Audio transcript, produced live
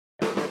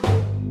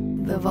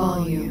the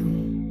volume.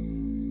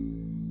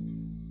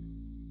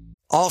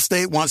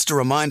 Allstate wants to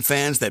remind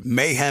fans that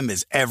mayhem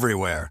is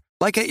everywhere,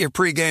 like at your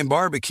pregame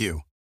barbecue.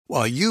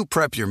 While you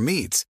prep your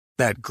meats,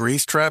 that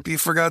grease trap you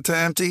forgot to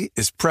empty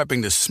is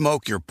prepping to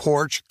smoke your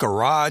porch,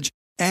 garage,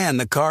 and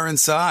the car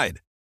inside.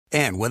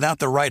 And without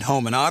the right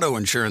home and auto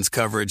insurance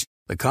coverage,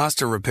 the cost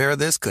to repair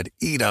this could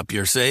eat up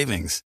your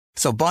savings.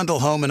 So bundle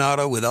home and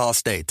auto with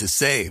Allstate to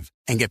save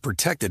and get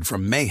protected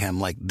from mayhem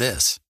like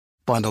this.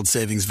 Bundled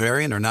savings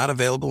vary and are not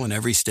available in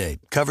every state.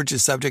 Coverage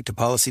is subject to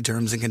policy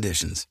terms and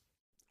conditions.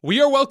 We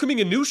are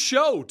welcoming a new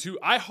show to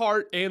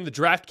iHeart and the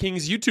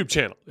DraftKings YouTube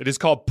channel. It is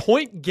called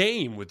Point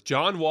Game with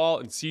John Wall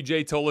and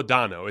CJ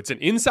Toledano. It's an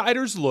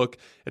insider's look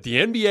at the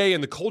NBA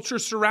and the culture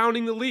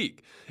surrounding the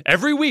league.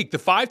 Every week, the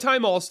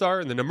five-time All-Star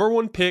and the number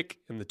one pick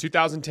in the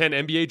 2010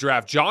 NBA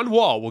Draft, John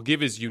Wall, will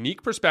give his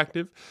unique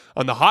perspective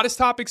on the hottest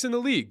topics in the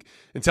league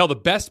and tell the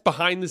best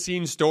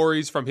behind-the-scenes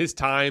stories from his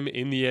time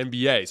in the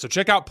NBA. So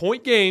check out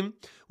Point Game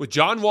with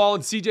John Wall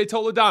and CJ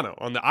Toledano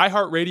on the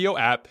iHeartRadio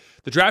app,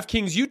 the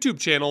DraftKings YouTube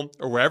channel,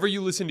 or wherever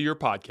you listen to your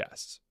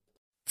podcasts.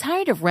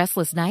 Tired of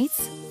restless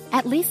nights?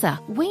 At Leesa,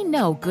 we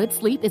know good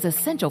sleep is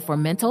essential for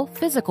mental,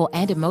 physical,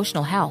 and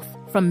emotional health.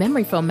 From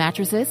memory foam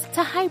mattresses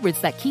to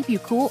hybrids that keep you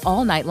cool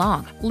all night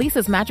long,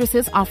 Leesa's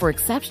mattresses offer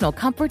exceptional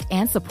comfort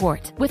and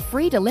support with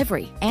free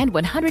delivery and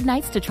 100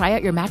 nights to try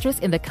out your mattress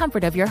in the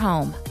comfort of your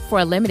home. For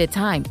a limited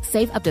time,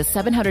 save up to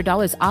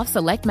 $700 off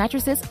select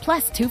mattresses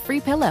plus 2 free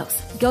pillows.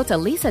 Go to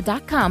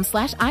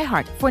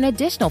leesa.com/iHeart for an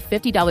additional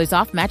 $50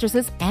 off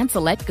mattresses and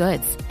select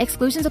goods.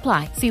 Exclusions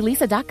apply. See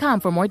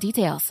leesa.com for more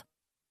details.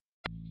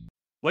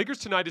 Lakers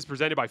Tonight is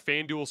presented by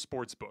FanDuel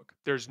Sportsbook.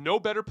 There's no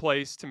better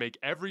place to make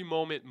every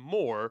moment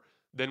more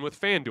than with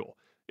FanDuel.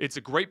 It's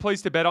a great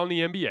place to bet on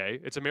the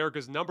NBA. It's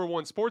America's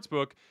 #1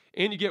 sportsbook,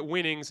 and you get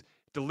winnings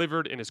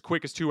delivered in as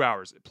quick as 2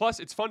 hours. Plus,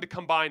 it's fun to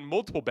combine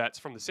multiple bets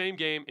from the same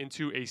game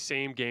into a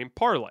same-game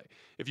parlay.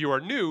 If you are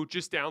new,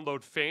 just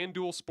download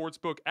FanDuel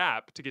Sportsbook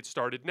app to get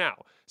started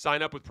now.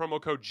 Sign up with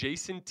promo code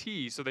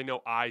JASONT so they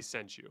know I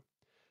sent you.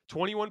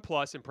 21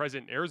 plus and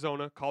present in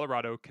Arizona,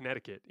 Colorado,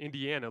 Connecticut,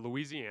 Indiana,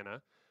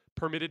 Louisiana,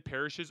 permitted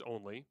parishes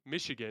only,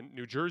 Michigan,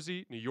 New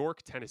Jersey, New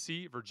York,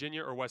 Tennessee,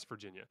 Virginia, or West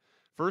Virginia.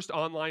 First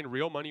online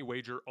real money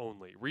wager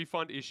only.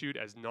 Refund issued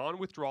as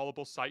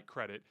non-withdrawable site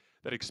credit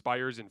that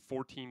expires in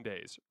 14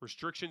 days.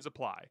 Restrictions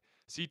apply.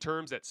 See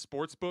terms at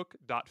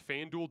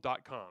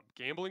sportsbook.fanduel.com.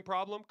 Gambling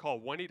problem?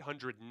 Call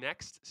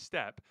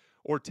 1-800-NEXT-STEP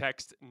or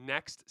text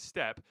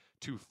NEXT-STEP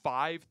to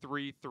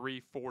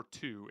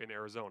 53342 in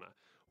Arizona.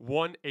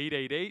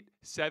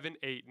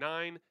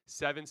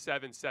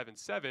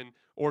 1-888-789-7777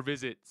 or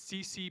visit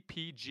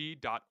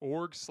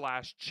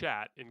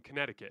ccpg.org/chat in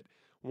Connecticut.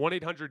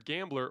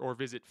 1-800-GAMBLER or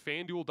visit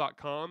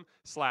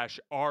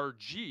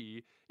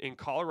fanduel.com/RG in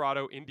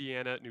Colorado,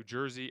 Indiana, New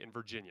Jersey, and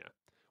Virginia.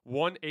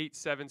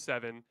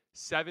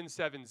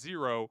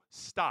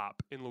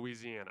 1-877-770-STOP in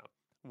Louisiana.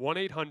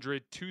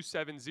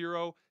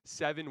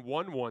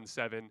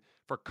 1-800-270-7117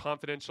 for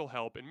confidential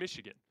help in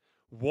Michigan.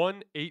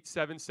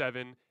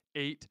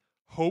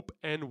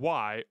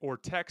 1-877-8-HOPE-NY or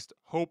text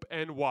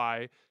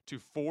HOPE-NY to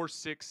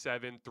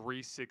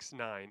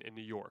 467-369 in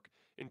New York.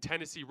 In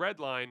Tennessee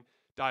Redline,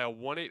 dial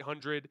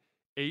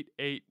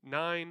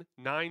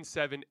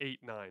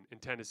 1-800-889-9789 in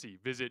Tennessee.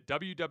 Visit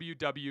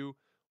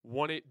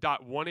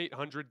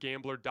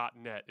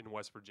www.1800gambler.net in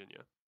West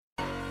Virginia.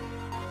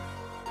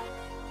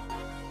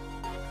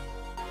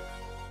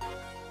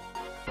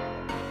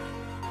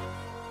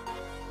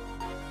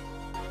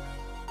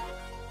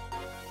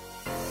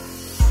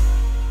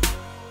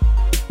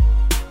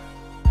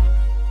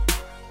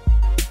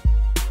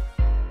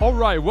 All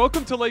right,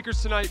 welcome to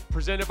Lakers Tonight,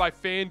 presented by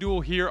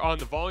FanDuel here on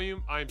The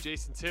Volume. I'm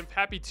Jason Timpf.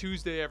 Happy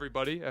Tuesday,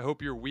 everybody. I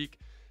hope your week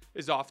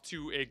is off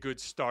to a good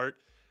start.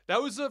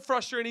 That was a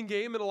frustrating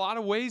game in a lot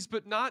of ways,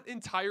 but not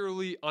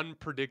entirely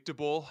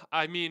unpredictable.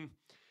 I mean,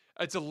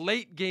 it's a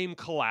late game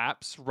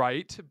collapse,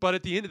 right? But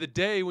at the end of the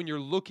day, when you're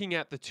looking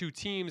at the two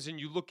teams and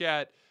you look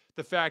at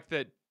the fact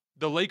that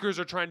the Lakers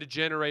are trying to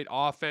generate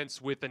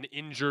offense with an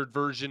injured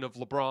version of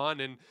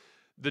LeBron, and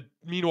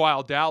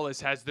meanwhile, Dallas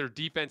has their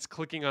defense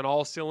clicking on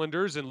all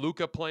cylinders and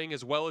Luka playing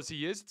as well as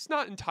he is. It's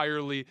not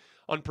entirely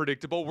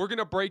unpredictable. We're going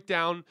to break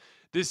down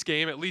this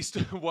game, at least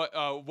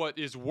what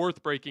is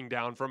worth breaking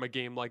down from a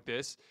game like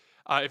this.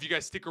 If you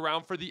guys stick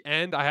around for the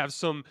end, I have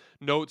some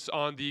notes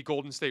on the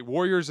Golden State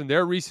Warriors and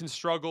their recent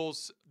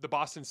struggles, the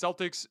Boston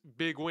Celtics'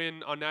 big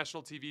win on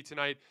national TV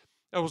tonight,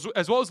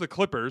 as well as the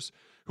Clippers,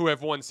 who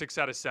have won 6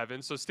 out of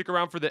 7. So stick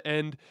around for the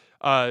end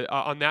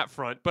on that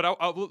front. But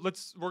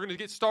we're going to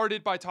get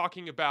started by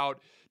talking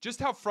about just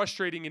how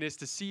frustrating it is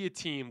to see a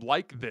team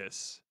like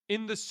this,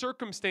 in the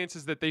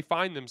circumstances that they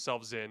find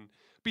themselves in,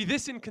 be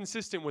this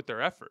inconsistent with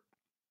their effort.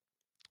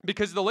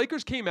 Because the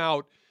Lakers came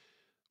out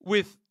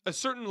with a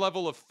certain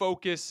level of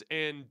focus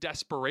and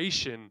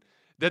desperation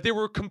that they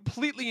were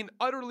completely and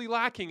utterly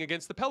lacking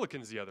against the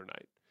Pelicans the other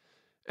night.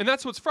 And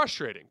that's what's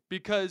frustrating,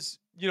 because,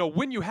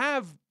 when you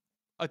have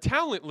a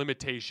talent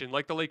limitation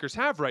like the Lakers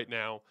have right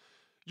now,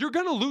 you're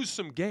going to lose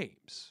some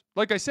games.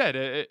 Like I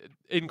said,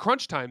 in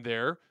crunch time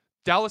there,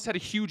 Dallas had a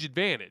huge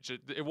advantage.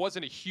 It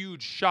wasn't a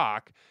huge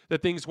shock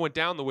that things went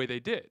down the way they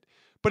did.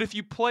 But if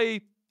you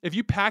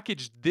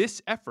package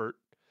this effort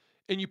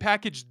and you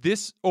package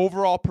this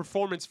overall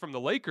performance from the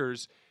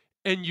Lakers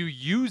and you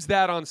use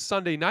that on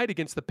Sunday night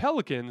against the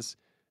Pelicans,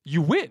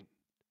 you win.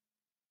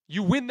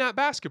 You win that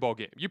basketball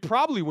game. You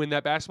probably win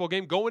that basketball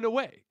game going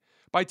away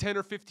by 10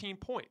 or 15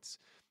 points.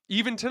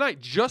 Even tonight,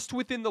 just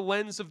within the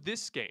lens of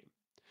this game.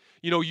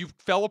 You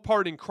fell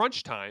apart in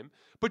crunch time,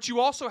 but you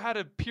also had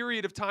a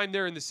period of time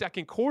there in the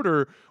second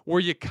quarter where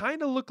you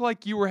kind of looked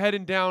like you were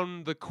heading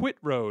down the quit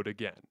road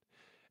again.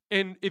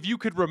 And if you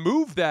could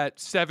remove that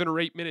 7 or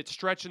 8 minute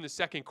stretch in the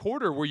second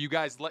quarter where you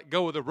guys let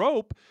go of the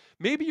rope,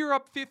 maybe you're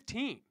up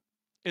 15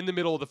 in the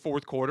middle of the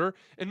fourth quarter,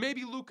 and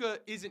maybe Luka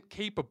isn't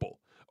capable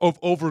of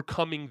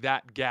overcoming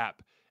that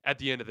gap at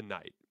the end of the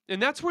night.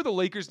 And that's where the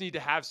Lakers need to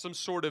have some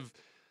sort of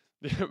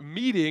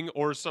meeting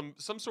or some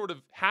sort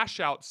of hash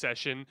out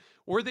session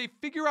where they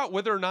figure out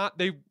whether or not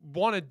they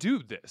want to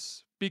do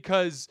this,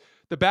 because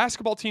the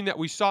basketball team that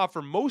we saw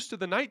for most of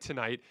the night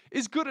tonight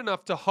is good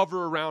enough to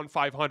hover around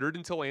 500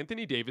 until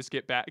Anthony Davis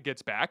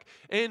gets back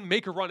and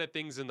make a run at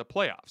things in the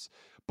playoffs.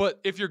 But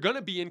if you're going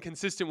to be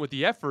inconsistent with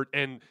the effort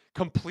and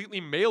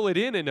completely mail it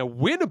in a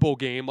winnable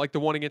game like the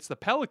one against the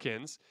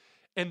Pelicans,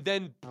 and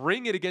then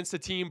bring it against a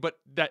team but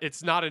that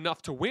it's not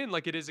enough to win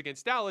like it is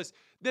against Dallas,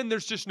 then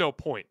there's just no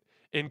point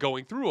in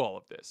going through all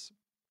of this.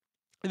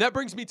 And that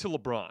brings me to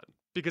LeBron,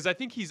 because I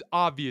think he's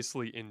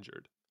obviously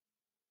injured.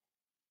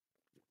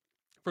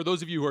 For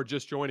those of you who are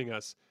just joining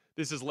us,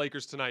 this is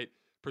Lakers Tonight,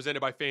 presented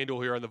by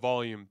FanDuel here on The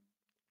Volume.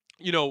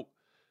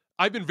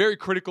 I've been very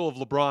critical of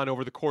LeBron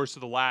over the course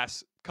of the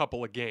last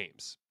couple of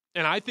games,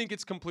 and I think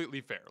it's completely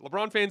fair.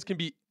 LeBron fans can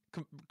be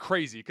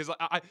crazy because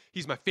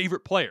he's my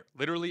favorite player.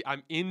 Literally,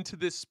 I'm into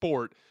this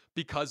sport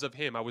because of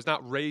him. I was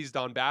not raised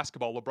on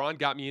basketball. LeBron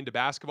got me into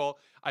basketball.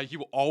 He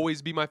will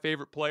always be my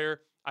favorite player.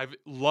 I've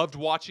loved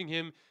watching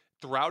him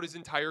throughout his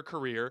entire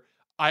career.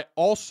 I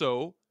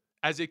also,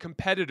 as a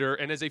competitor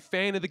and as a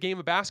fan of the game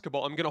of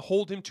basketball, I'm going to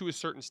hold him to a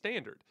certain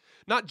standard.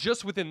 Not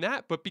just within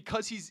that, but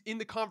because he's in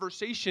the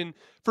conversation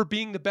for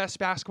being the best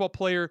basketball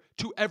player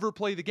to ever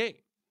play the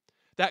game.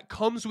 That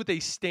comes with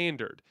a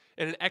standard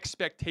and an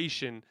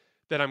expectation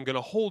that I'm going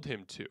to hold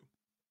him to.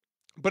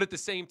 But at the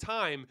same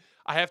time,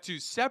 I have to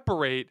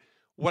separate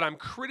what I'm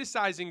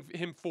criticizing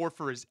him for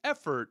his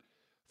effort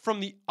from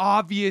the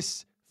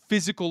obvious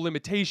physical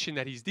limitation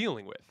that he's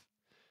dealing with.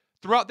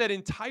 Throughout that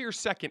entire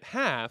second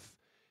half,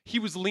 he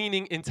was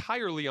leaning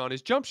entirely on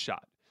his jump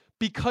shot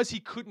because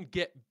he couldn't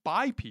get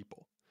by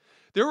people.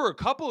 There were a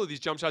couple of these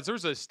jump shots. There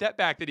was a step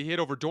back that he hit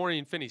over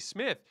Dorian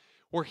Finney-Smith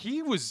where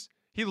he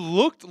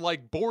looked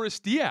like Boris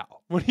Diaw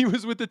when he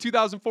was with the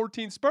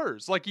 2014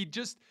 Spurs. Like he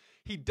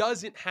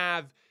doesn't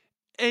have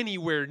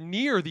anywhere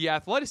near the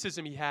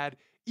athleticism he had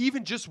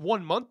even just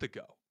 1 month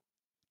ago.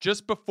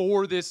 Just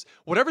before this,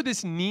 whatever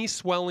this knee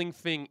swelling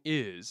thing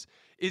is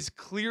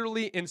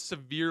clearly and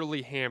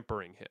severely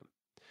hampering him.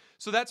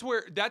 So that's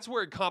where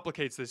it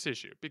complicates this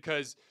issue,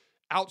 because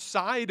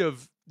outside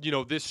of,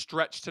 this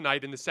stretch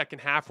tonight in the second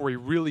half where he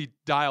really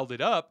dialed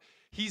it up,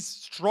 he's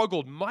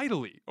struggled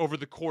mightily over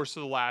the course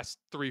of the last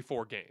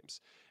 3-4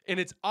 games. And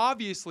it's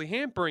obviously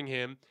hampering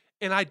him.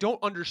 And I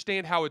don't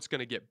understand how it's going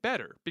to get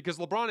better, because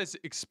LeBron has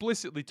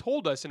explicitly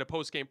told us in a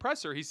post-game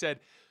presser, he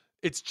said,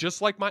 it's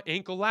just like my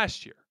ankle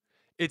last year.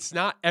 It's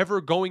not ever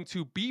going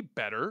to be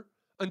better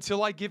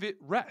until I give it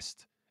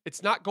rest.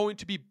 It's not going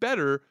to be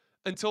better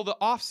until the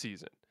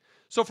offseason.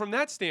 So from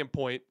that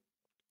standpoint,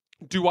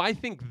 do I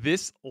think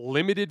this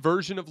limited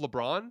version of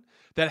LeBron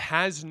that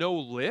has no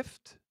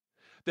lift,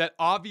 that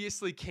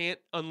obviously can't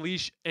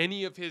unleash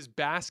any of his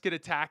basket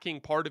attacking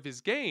part of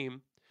his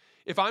game,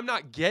 if I'm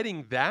not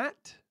getting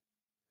that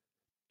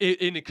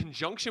in a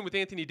conjunction with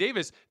Anthony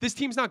Davis, this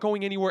team's not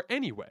going anywhere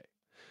anyway.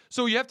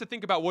 So you have to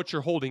think about what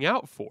you're holding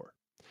out for.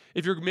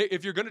 If you're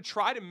going to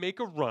try to make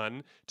a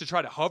run to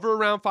try to hover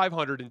around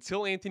 500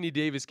 until Anthony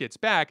Davis gets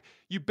back,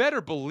 you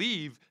better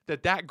believe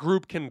that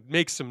group can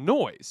make some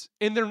noise.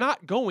 And they're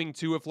not going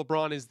to if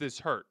LeBron is this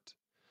hurt.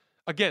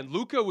 Again,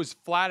 Luka was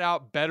flat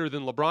out better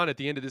than LeBron at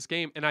the end of this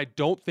game, and I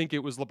don't think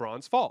it was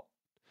LeBron's fault.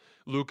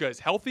 Luka is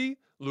healthy.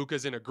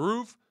 Luka's in a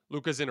groove.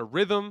 Luka's in a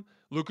rhythm.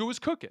 Luka was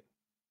cooking.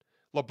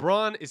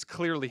 LeBron is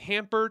clearly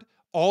hampered.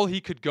 All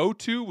he could go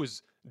to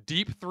was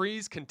deep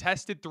threes,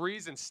 contested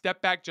threes, and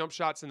step-back jump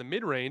shots in the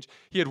mid-range.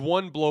 He had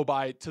one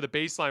blow-by to the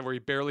baseline where he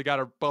barely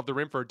got above the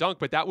rim for a dunk,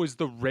 but that was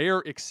the rare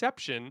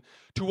exception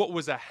to what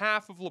was a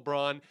half of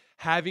LeBron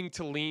having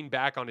to lean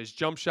back on his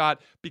jump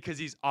shot because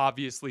he's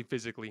obviously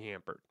physically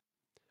hampered.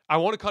 I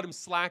want to cut him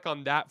slack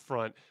on that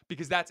front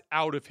because that's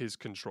out of his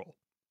control.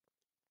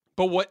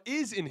 But what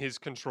is in his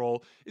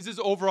control is his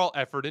overall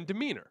effort and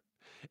demeanor.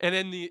 And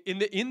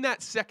in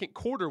that second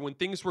quarter, when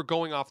things were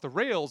going off the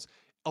rails,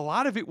 a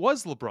lot of it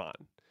was LeBron.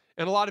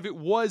 And a lot of it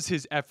was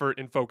his effort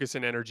and focus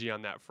and energy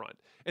on that front.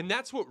 And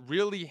that's what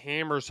really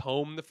hammers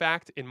home the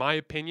fact, in my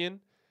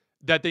opinion,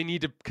 that they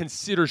need to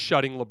consider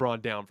shutting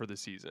LeBron down for the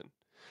season.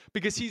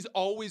 because he's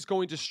always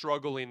going to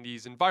struggle in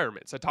these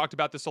environments. I talked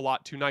about this a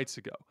lot 2 nights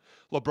ago.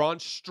 LeBron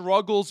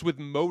struggles with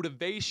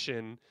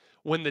motivation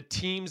when the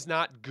team's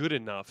not good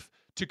enough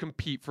to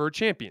compete for a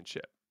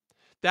championship.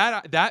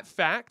 That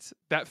fact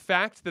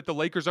that the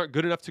Lakers aren't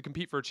good enough to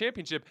compete for a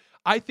championship,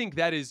 I think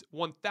that is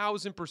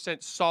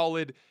 1,000%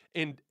 solid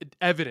and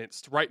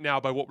evidenced right now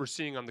by what we're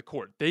seeing on the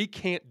court. They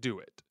can't do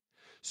it.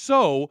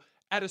 So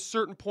at a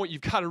certain point, you've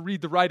got to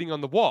read the writing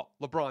on the wall.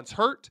 LeBron's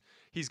hurt.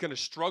 He's going to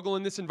struggle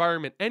in this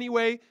environment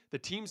anyway. The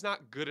team's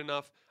not good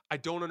enough. I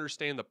don't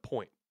understand the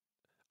point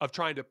of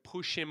trying to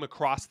push him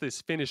across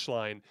this finish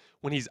line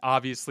when he's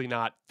obviously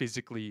not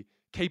physically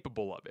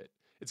capable of it.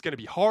 It's going to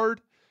be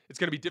hard. It's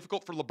going to be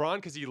difficult for LeBron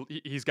because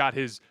he's got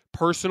his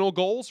personal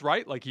goals,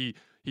 right? Like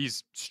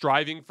he's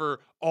striving for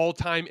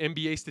all-time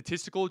NBA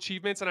statistical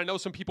achievements. And I know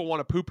some people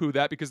want to poo-poo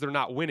that because they're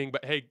not winning.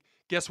 But hey,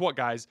 guess what,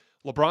 guys?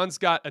 LeBron's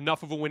got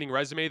enough of a winning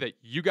resume that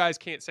you guys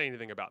can't say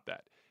anything about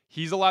that.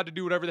 He's allowed to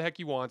do whatever the heck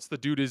he wants. The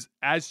dude is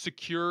as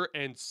secure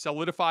and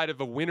solidified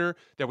of a winner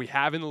that we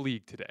have in the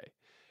league today.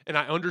 And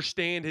I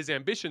understand his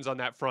ambitions on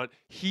that front.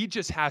 He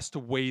just has to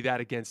weigh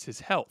that against his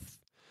health.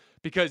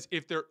 Because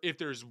if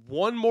there's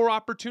one more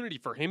opportunity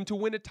for him to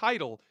win a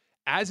title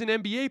as an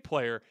NBA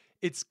player,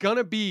 it's going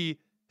to be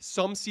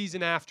some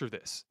season after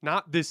this,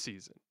 not this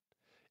season.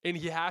 And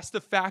he has to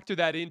factor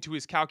that into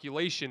his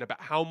calculation about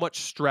how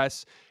much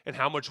stress and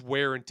how much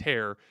wear and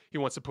tear he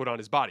wants to put on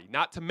his body.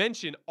 Not to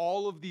mention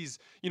all of these,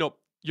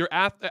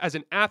 as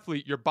an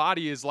athlete, your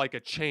body is like a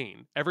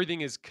chain.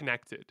 Everything is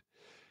connected.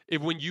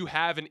 When you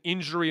have an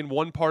injury in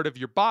one part of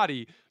your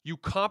body, you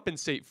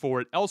compensate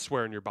for it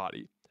elsewhere in your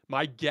body.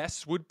 My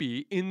guess would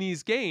be in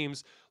these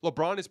games,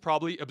 LeBron is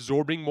probably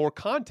absorbing more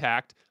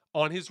contact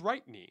on his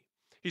right knee.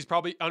 He's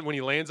probably, when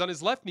he lands on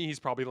his left knee, he's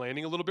probably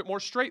landing a little bit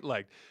more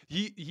straight-legged.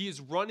 He is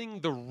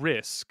running the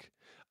risk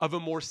of a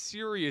more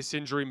serious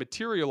injury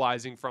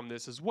materializing from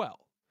this as well.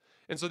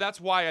 And so that's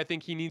why I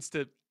think he needs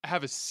to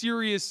have a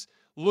serious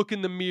look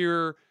in the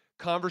mirror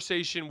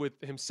conversation with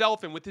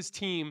himself and with his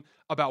team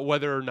about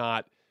whether or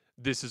not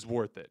this is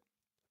worth it.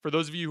 For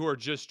those of you who are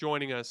just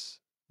joining us,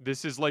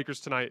 this is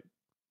Lakers Tonight,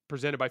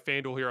 presented by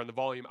FanDuel here on The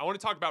Volume. I want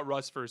to talk about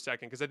Russ for a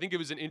second because I think it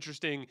was an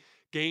interesting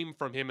game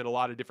from him in a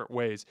lot of different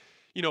ways.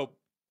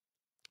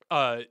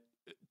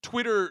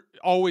 Twitter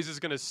always is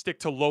going to stick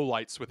to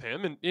lowlights with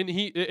him,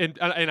 and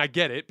I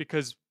get it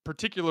because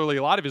particularly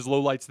a lot of his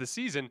lowlights this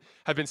season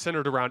have been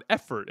centered around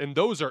effort, and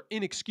those are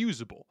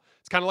inexcusable.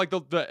 It's kind of like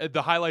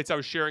the highlights I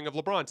was sharing of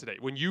LeBron today.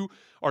 When you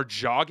are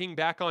jogging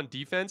back on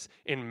defense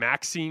and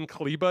Maxine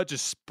Kleber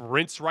just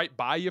sprints right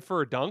by you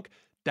for a dunk,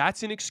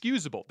 that's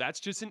inexcusable. That's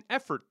just an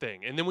effort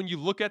thing. And then when you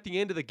look at the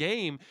end of the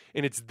game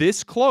and it's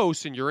this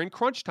close and you're in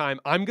crunch time,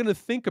 I'm going to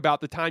think about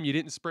the time you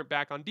didn't sprint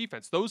back on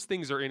defense. Those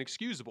things are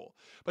inexcusable.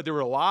 But there were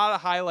a lot of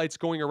highlights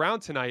going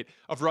around tonight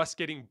of Russ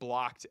getting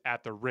blocked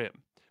at the rim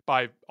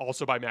by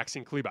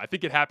Maxine Kleber. I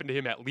think it happened to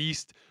him at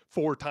least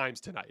 4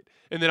 times tonight.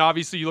 And then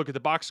obviously you look at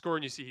the box score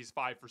and you see he's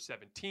 5 for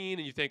 17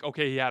 and you think,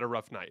 okay, he had a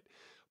rough night.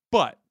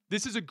 But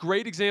this is a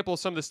great example of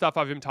some of the stuff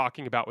I've been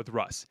talking about with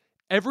Russ.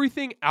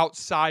 Everything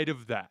outside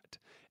of that,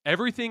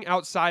 everything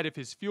outside of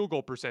his field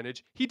goal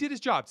percentage, he did his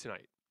job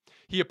tonight.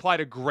 He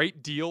applied a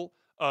great deal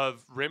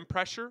of rim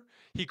pressure.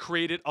 He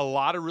created a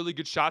lot of really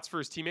good shots for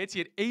his teammates. He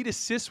had 8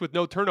 assists with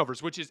no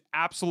turnovers, which is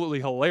absolutely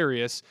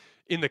hilarious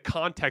in the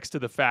context of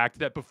the fact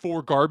that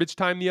before garbage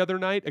time the other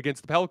night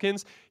against the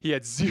Pelicans, he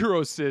had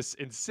 0 assists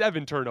and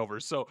 7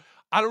 turnovers. So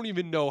I don't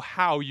even know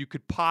how you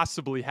could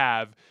possibly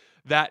have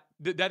that.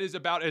 That is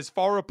about as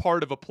far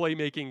apart of a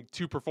playmaking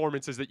 2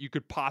 performances that you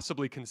could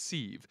possibly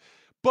conceive.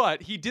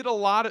 But he did a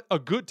lot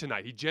of good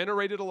tonight. He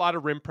generated a lot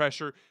of rim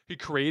pressure. He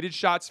created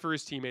shots for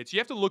his teammates. You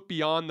have to look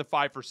beyond the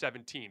 5 for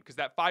 17 because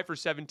that 5 for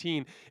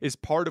 17 is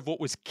part of what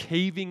was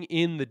caving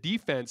in the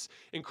defense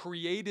and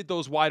created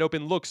those wide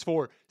open looks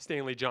for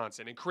Stanley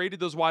Johnson and created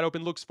those wide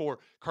open looks for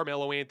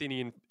Carmelo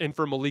Anthony and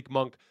for Malik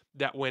Monk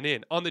that went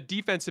in. On the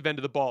defensive end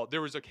of the ball, there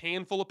was a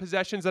handful of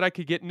possessions that I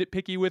could get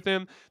nitpicky with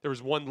him. There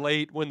was one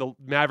late when the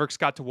Mavericks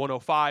got to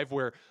 105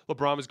 where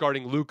LeBron was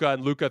guarding Luka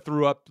and Luka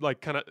threw up like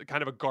kind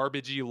of a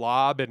garbagey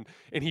lob and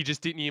he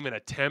just didn't even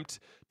attempt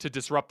to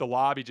disrupt the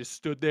lob. He just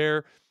stood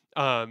there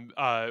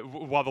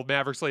while the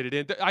Mavericks laid it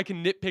in. I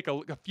can nitpick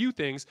a few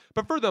things,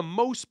 but for the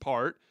most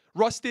part,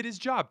 Russ did his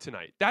job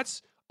tonight.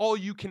 That's all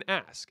you can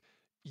ask.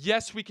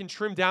 Yes, we can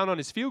trim down on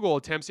his field goal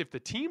attempts if the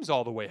team's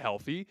all the way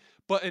healthy,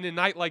 but in a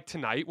night like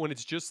tonight, when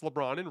it's just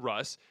LeBron and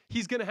Russ,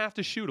 he's going to have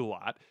to shoot a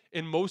lot,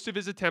 and most of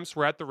his attempts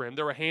were at the rim.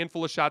 There were a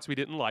handful of shots we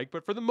didn't like,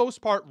 but for the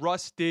most part,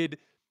 Russ did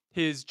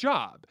his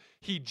job.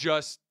 He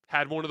just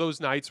had one of those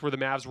nights where the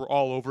Mavs were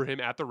all over him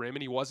at the rim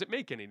and he wasn't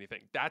making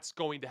anything. That's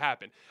going to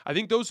happen. I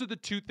think those are the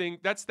 2 things.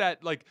 That's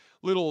that like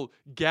little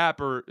gap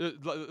or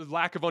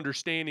lack of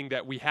understanding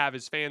that we have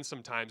as fans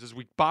sometimes as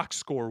we box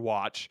score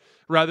watch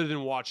rather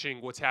than watching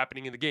what's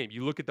happening in the game.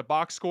 You look at the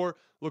box score,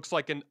 looks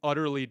like an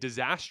utterly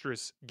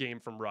disastrous game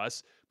from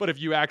Russ. But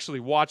if you actually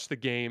watch the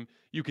game,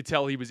 you could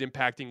tell he was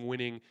impacting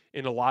winning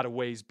in a lot of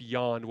ways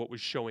beyond what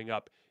was showing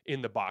up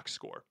in the box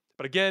score.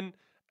 But again,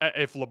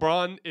 If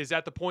LeBron is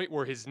at the point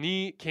where his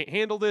knee can't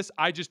handle this,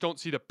 I just don't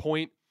see the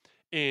point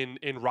in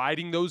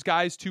riding those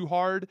guys too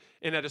hard.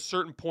 And at a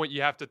certain point,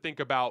 you have to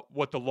think about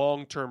what the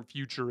long-term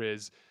future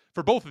is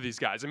for both of these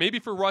guys. And maybe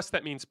for Russ,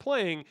 that means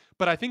playing,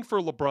 but I think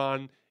for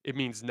LeBron, it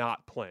means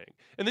not playing.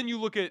 And then you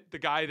look at the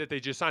guy that they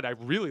just signed. I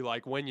really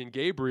like Wenyen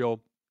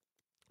Gabriel,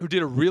 who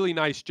did a really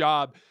nice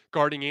job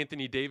guarding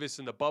Anthony Davis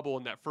in the bubble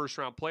in that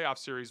first-round playoff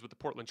series with the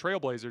Portland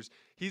Trailblazers.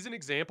 He's an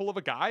example of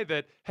a guy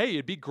that, hey,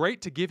 it'd be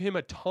great to give him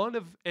a ton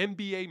of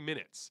NBA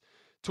minutes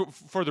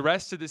for the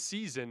rest of the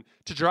season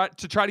to try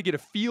to get a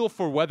feel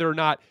for whether or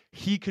not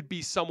he could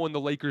be someone the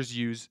Lakers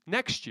use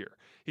next year.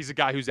 He's a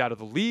guy who's out of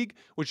the league,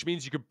 which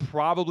means you could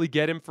probably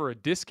get him for a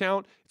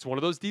discount. It's one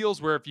of those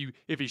deals where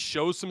if he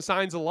shows some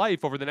signs of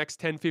life over the next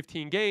 10,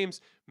 15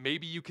 games,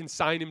 maybe you can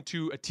sign him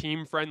to a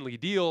team-friendly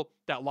deal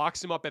that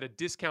locks him up at a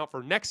discount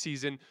for next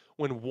season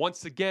when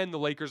once again the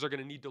Lakers are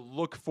going to need to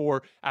look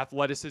for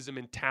athleticism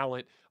and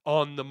talent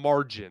on the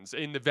margins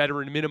in the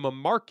veteran minimum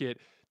market.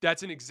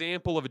 That's an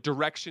example of a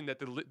direction that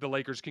the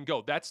Lakers can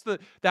go.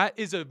 That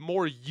is a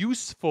more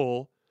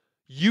useful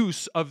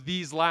use of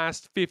these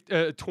last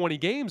 20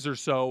 games or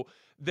so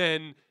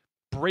than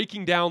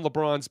breaking down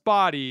LeBron's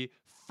body,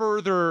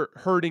 further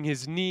hurting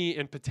his knee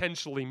and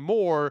potentially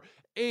more,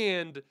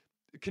 and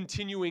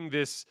continuing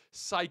this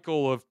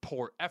cycle of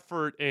poor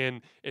effort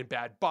and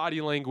bad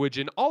body language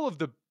and all of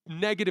the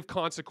negative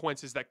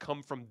consequences that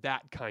come from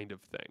that kind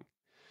of thing.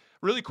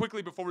 Really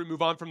quickly, before we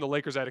move on from the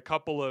Lakers, I had a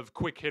couple of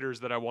quick hitters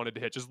that I wanted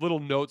to hit, just little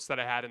notes that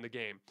I had in the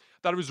game.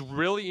 Thought it was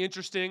really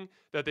interesting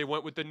that they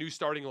went with the new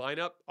starting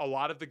lineup. A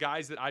lot of the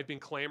guys that I've been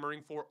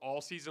clamoring for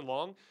all season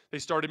long, they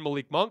started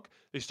Malik Monk,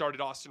 they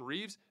started Austin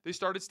Reeves, they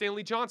started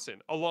Stanley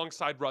Johnson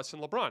alongside Russ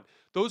and LeBron.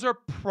 Those are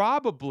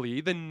probably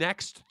the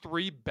next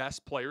three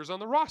best players on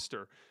the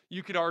roster.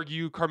 You could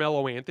argue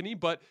Carmelo Anthony,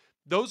 but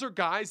those are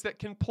guys that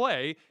can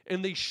play,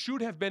 and they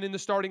should have been in the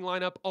starting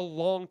lineup a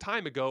long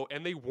time ago,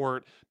 and they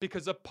weren't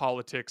because of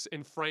politics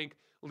and Frank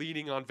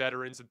leaning on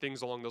veterans and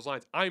things along those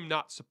lines. I'm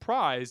not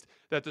surprised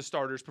that the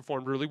starters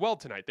performed really well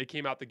tonight. They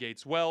came out the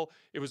gates well.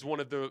 It was one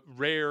of the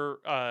rare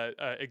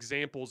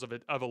examples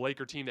of a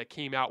Laker team that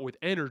came out with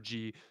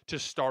energy to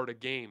start a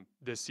game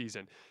this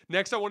season.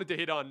 Next, I wanted to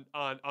hit on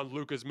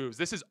Luka's moves.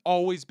 This has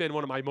always been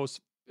one of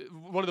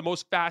the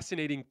most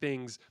fascinating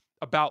things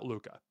about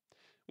Luka.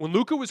 When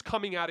Luka was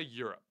coming out of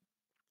Europe,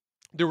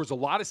 there was a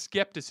lot of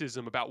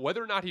skepticism about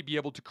whether or not he'd be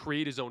able to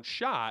create his own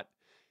shot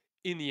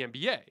in the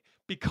NBA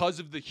because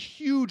of the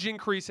huge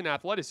increase in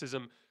athleticism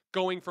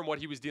going from what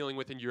he was dealing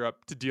with in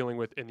Europe to dealing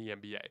with in the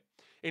NBA.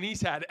 And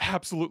he's had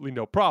absolutely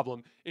no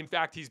problem. In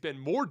fact, he's been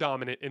more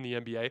dominant in the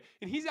NBA,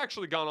 and he's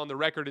actually gone on the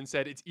record and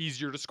said it's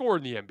easier to score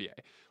in the NBA,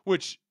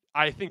 which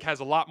I think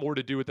has a lot more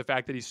to do with the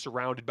fact that he's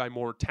surrounded by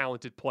more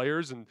talented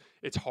players and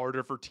it's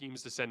harder for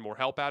teams to send more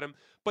help at him.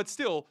 But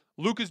still,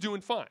 Luka's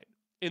doing fine.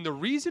 And the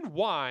reason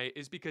why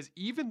is because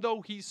even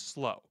though he's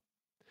slow,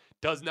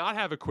 does not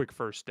have a quick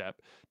first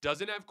step,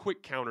 doesn't have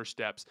quick counter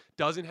steps,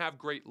 doesn't have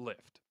great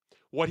lift.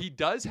 What he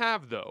does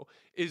have, though,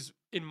 is,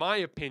 in my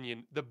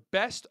opinion, the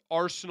best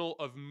arsenal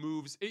of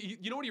moves.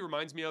 You know what he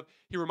reminds me of?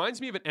 He reminds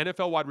me of an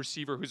NFL wide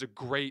receiver who's a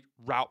great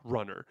route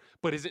runner,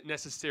 but isn't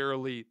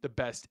necessarily the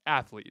best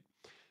athlete.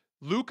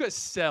 Luka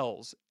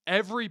sells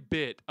every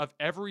bit of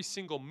every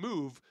single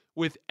move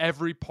with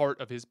every part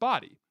of his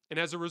body. And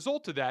as a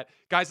result of that,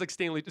 guys like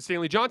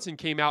Stanley Johnson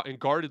came out and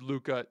guarded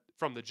Luka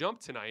from the jump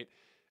tonight.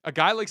 A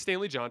guy like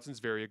Stanley Johnson's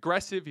very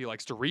aggressive. He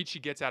likes to reach. He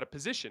gets out of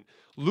position.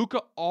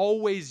 Luka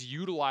always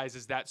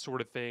utilizes that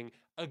sort of thing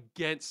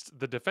against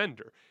the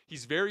defender.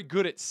 He's very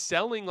good at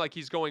selling like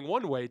he's going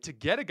one way to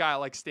get a guy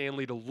like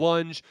Stanley to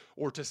lunge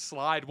or to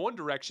slide one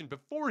direction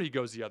before he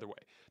goes the other way.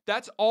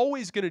 That's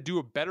always going to do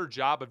a better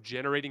job of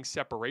generating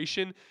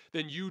separation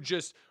than you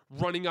just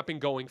running up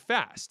and going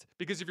fast.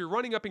 Because if you're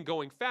running up and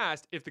going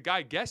fast, if the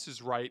guy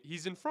guesses right,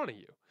 he's in front of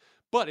you.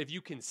 But if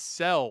you can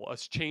sell a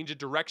change of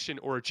direction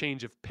or a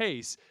change of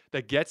pace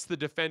that gets the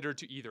defender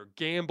to either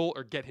gamble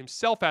or get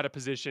himself out of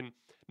position,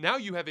 now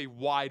you have a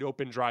wide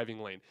open driving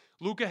lane.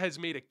 Luka has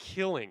made a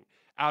killing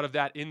out of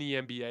that in the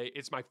NBA.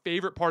 It's my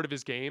favorite part of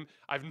his game.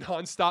 I've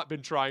nonstop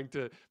been trying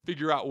to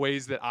figure out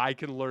ways that I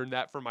can learn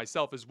that for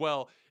myself as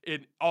well.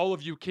 And all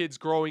of you kids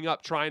growing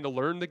up trying to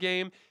learn the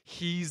game,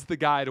 he's the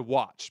guy to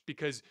watch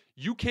because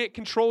you can't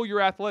control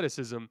your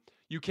athleticism.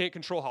 You can't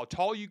control how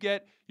tall you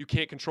get. You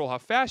can't control how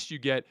fast you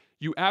get.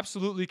 You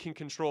absolutely can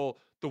control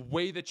the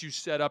way that you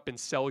set up and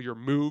sell your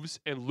moves.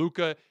 And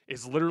Luka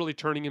is literally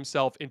turning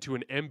himself into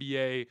an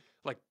NBA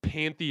like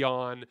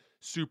pantheon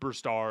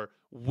superstar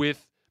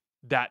with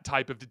that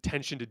type of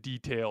attention to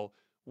detail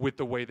with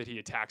the way that he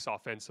attacks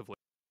offensively.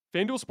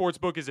 FanDuel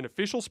Sportsbook is an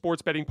official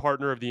sports betting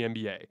partner of the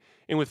NBA.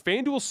 And with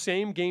FanDuel's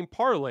same-game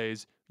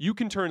parlays, you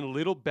can turn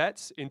little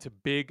bets into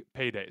big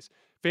paydays.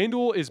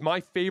 FanDuel is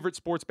my favorite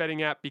sports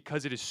betting app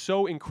because it is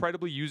so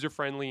incredibly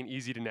user-friendly and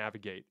easy to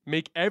navigate.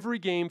 Make every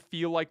game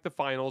feel like the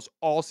finals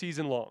all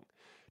season long.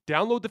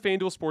 Download the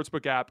FanDuel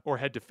Sportsbook app or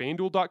head to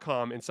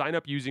FanDuel.com and sign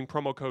up using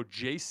promo code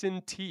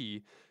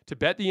JASONT to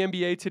bet the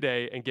NBA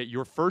today and get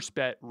your first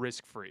bet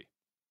risk-free.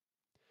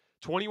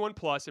 21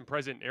 plus and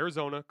present in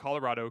Arizona,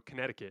 Colorado,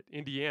 Connecticut,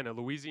 Indiana,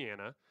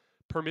 Louisiana,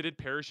 permitted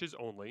parishes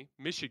only,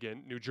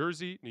 Michigan, New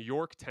Jersey, New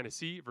York,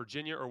 Tennessee,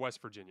 Virginia, or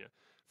West Virginia.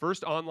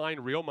 First online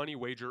real money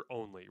wager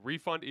only.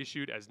 Refund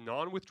issued as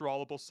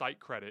non-withdrawable site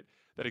credit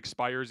that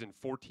expires in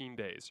 14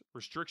 days.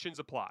 Restrictions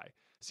apply.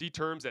 See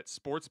terms at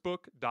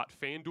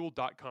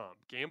sportsbook.fanduel.com.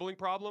 Gambling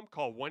problem?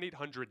 Call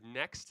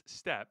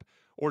 1-800-NEXT-STEP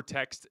or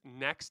text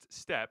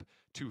NEXT-STEP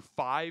to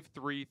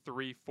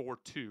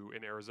 53342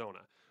 in Arizona.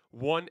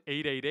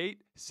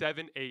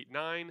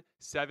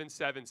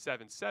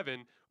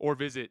 1-888-789-7777 or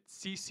visit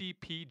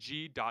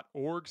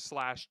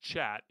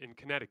ccpg.org/chat in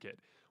Connecticut.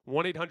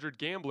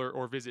 1-800-GAMBLER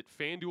or visit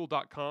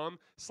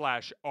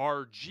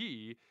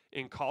fanduel.com/RG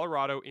in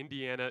Colorado,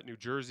 Indiana, New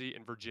Jersey,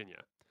 and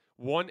Virginia.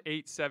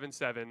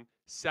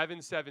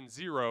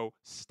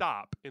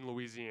 1-877-770-STOP in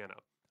Louisiana.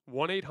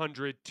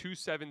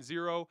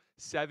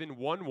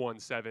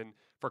 1-800-270-7117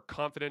 for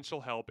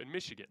confidential help in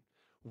Michigan.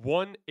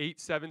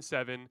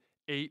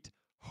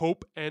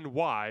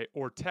 1-877-8-HOPE-NY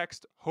or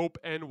text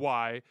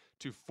HOPE-NY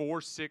to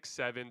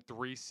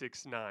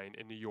 467-369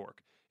 in New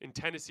York. In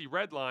Tennessee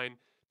Redline,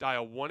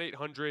 dial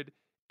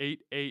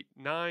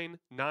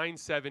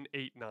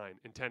 1-800-889-9789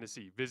 in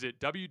Tennessee. Visit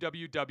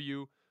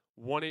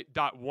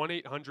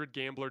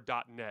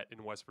www.1800gambler.net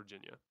in West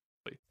Virginia.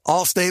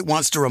 Allstate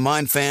wants to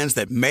remind fans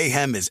that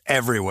mayhem is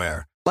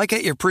everywhere, like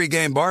at your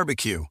pregame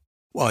barbecue.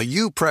 While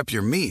you prep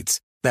your meats,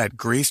 that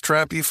grease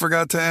trap you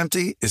forgot to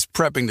empty is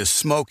prepping to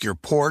smoke your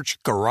porch,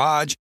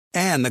 garage,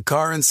 and the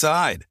car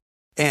inside.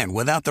 And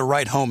without the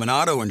right home and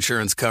auto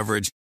insurance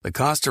coverage, the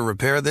cost to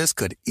repair this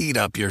could eat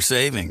up your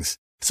savings.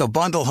 So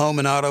bundle home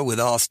and auto with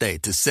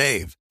Allstate to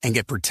save and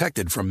get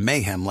protected from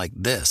mayhem like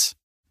this.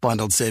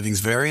 Bundled savings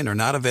vary and are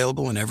not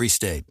available in every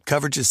state.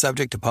 Coverage is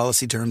subject to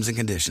policy terms and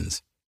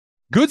conditions.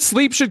 Good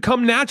sleep should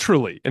come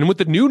naturally, and with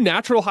the new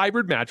Natural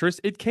Hybrid mattress,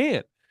 it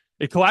can.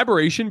 A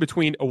collaboration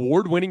between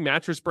award-winning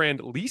mattress brand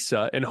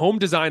Lisa and home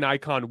design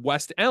icon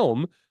West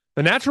Elm,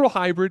 the Natural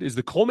Hybrid is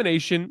the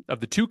culmination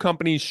of the two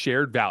companies'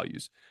 shared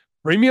values: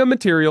 premium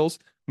materials,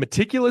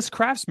 meticulous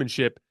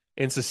craftsmanship,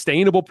 and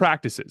sustainable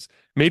practices.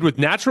 Made with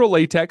natural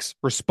latex,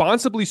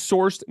 responsibly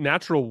sourced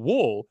natural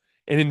wool,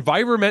 and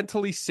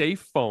environmentally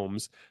safe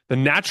foams, the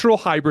Natural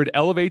Hybrid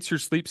elevates your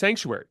sleep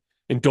sanctuary,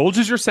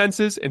 indulges your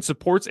senses, and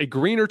supports a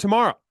greener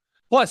tomorrow.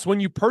 Plus, when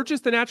you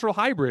purchase the Natural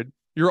Hybrid,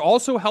 you're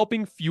also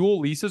helping fuel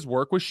Lisa's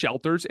work with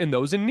shelters and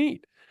those in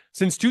need.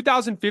 Since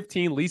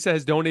 2015, Lisa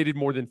has donated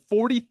more than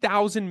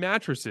 40,000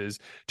 mattresses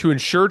to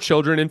ensure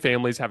children and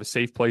families have a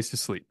safe place to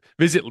sleep.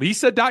 Visit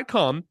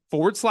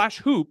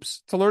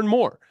lisa.com/hoops to learn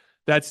more.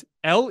 That's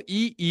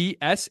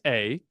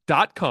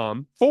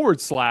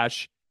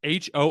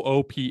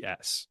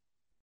LEESA.com/HOOPS.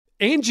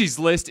 Angie's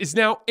List is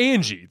now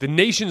Angie, the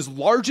nation's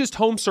largest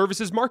home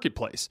services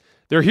marketplace.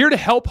 They're here to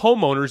help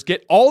homeowners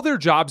get all their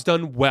jobs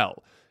done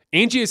well.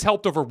 Angie has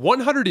helped over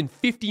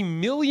 150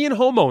 million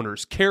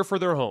homeowners care for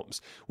their homes.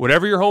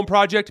 Whatever your home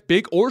project,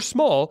 big or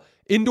small,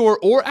 indoor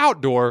or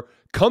outdoor,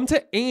 come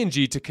to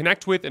Angie to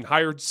connect with and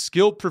hire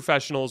skilled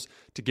professionals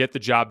to get the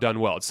job done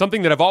well. It's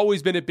something that I've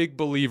always been a big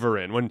believer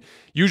in.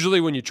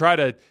 Usually when you try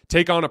to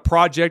take on a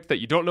project that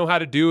you don't know how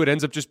to do, it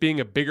ends up just being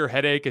a bigger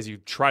headache as you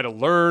try to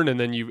learn, and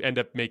then you end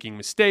up making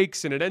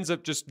mistakes, and it ends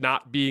up just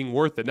not being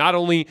worth it. Not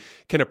only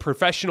can a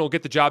professional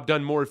get the job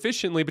done more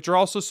efficiently, but you're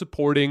also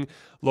supporting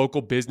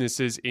local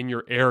businesses in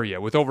your area.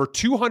 With over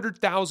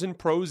 200,000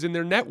 pros in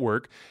their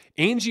network,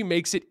 Angie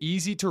makes it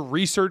easy to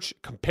research,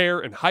 compare,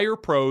 and hire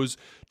pros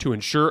to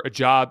ensure a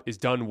job is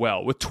done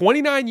well. With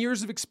 29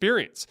 years of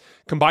experience,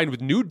 combined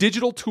with new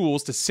digital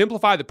tools to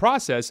simplify the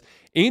process,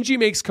 Angie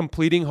makes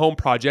completing home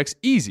projects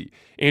easy.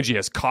 Angie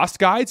has cost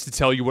guides to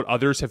tell you what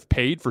others have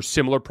paid for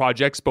similar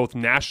projects both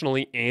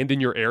nationally and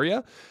in your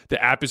area. The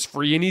app is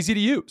free and easy to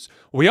use.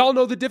 We all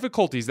know the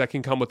difficulties that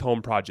can come with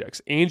home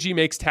projects. Angie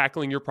makes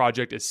tackling your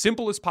project as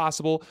simple as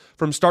possible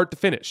from start to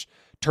finish.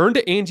 Turn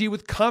to Angie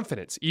with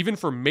confidence, even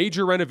for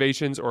major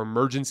renovations or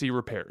emergency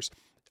repairs.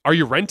 Are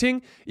you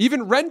renting?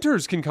 Even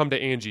renters can come to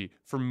Angie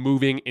for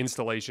moving,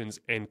 installations,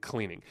 and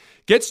cleaning.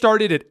 Get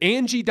started at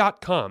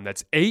Angie.com.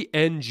 That's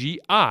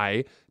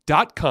ANGI.com,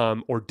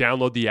 or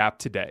download the app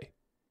today.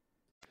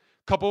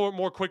 Couple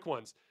more quick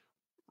ones.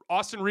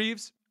 Austin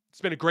Reeves,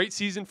 it's been a great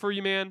season for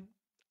you, man.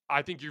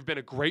 I think you've been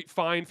a great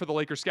find for the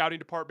Lakers scouting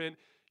department.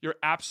 You're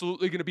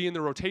absolutely going to be in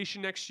the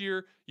rotation next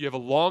year. You have a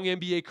long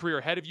NBA career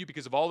ahead of you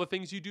because of all the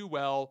things you do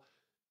well.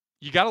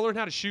 You got to learn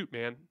how to shoot,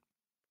 man.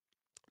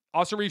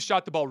 Austin Reeves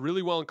shot the ball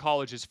really well in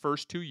college his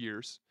first 2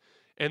 years,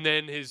 and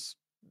then his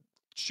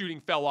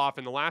shooting fell off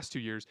in the last 2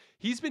 years.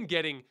 He's been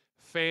getting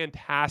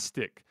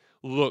fantastic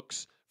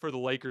looks for the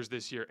Lakers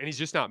this year, and he's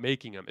just not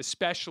making them,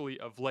 especially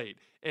of late.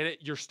 And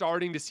you're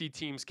starting to see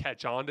teams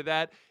catch on to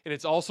that, and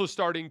it's also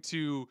starting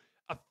to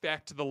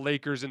affect the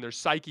Lakers and their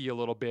psyche a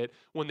little bit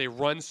when they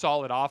run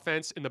solid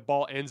offense and the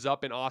ball ends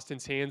up in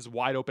Austin's hands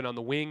wide open on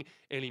the wing,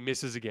 and he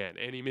misses again,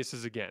 and he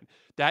misses again.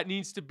 That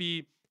needs to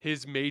be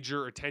his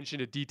major attention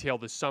to detail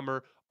this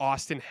summer.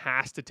 Austin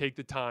has to take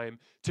the time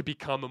to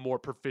become a more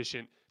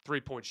proficient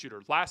three-point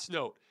shooter. Last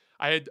note,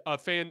 I had a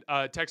fan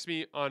text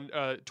me on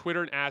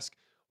Twitter and ask,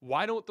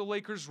 why don't the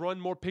Lakers run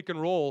more pick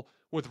and roll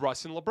with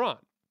Russ and LeBron?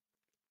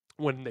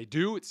 When they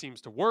do, it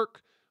seems to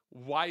work.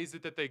 Why is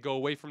it that they go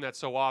away from that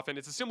so often?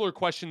 It's a similar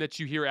question that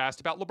you hear asked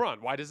about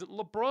LeBron. Why doesn't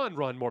LeBron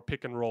run more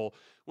pick and roll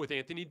with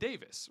Anthony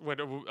Davis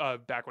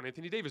back when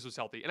Anthony Davis was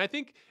healthy? And I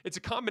think it's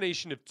a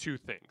combination of two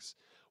things.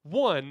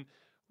 One,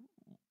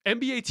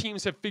 NBA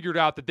teams have figured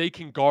out that they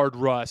can guard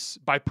Russ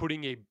by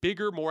putting a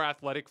bigger, more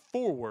athletic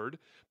forward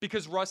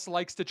because Russ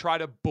likes to try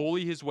to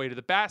bully his way to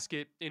the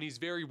basket, and he's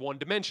very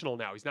one-dimensional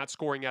now. He's not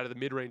scoring out of the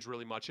mid-range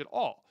really much at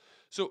all.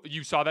 So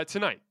you saw that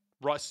tonight.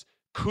 Russ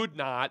could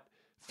not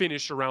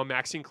finish around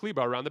Maxime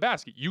Kleber around the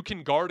basket. You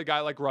can guard a guy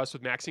like Russ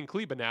with Maxime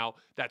Kleber now.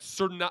 That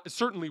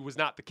certainly was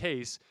not the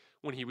case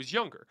when he was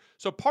younger.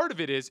 So part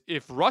of it is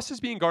if Russ is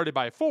being guarded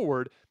by a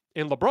forward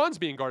and LeBron's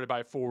being guarded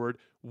by a forward,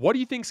 what do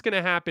you think is going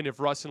to happen if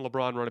Russ and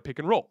LeBron run a pick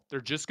and roll? They're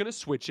just going to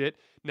switch it.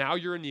 Now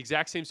you're in the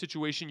exact same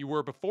situation you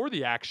were before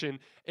the action,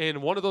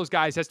 and one of those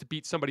guys has to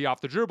beat somebody off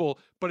the dribble,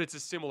 but it's a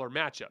similar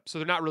matchup. So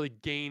they're not really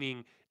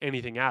gaining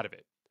anything out of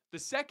it. The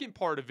second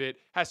part of it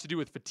has to do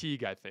with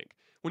fatigue, I think.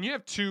 When you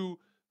have two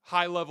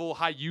high-level,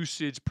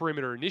 high-usage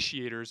perimeter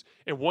initiators,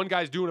 and one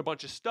guy's doing a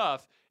bunch of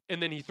stuff,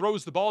 and then he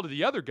throws the ball to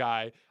the other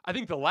guy, I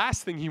think the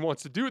last thing he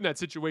wants to do in that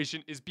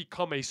situation is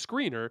become a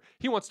screener.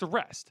 He wants to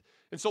rest.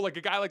 And so like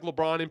a guy like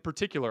LeBron in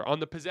particular, on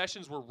the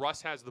possessions where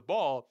Russ has the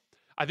ball,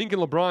 I think in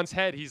LeBron's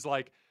head, he's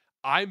like,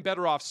 I'm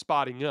better off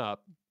spotting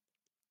up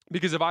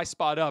because if I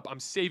spot up, I'm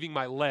saving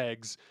my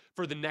legs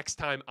for the next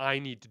time I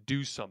need to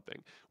do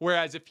something.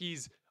 Whereas if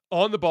he's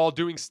on the ball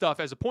doing stuff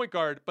as a point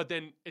guard, but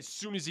then as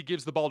soon as he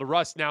gives the ball to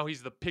Russ, now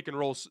he's the pick and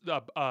roll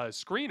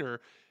screener.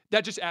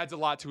 That just adds a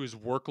lot to his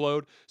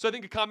workload. So I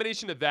think a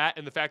combination of that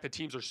and the fact that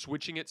teams are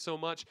switching it so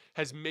much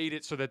has made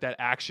it so that that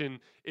action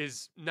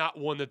is not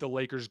one that the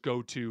Lakers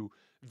go to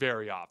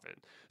very often.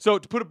 So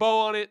to put a bow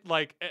on it,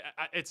 like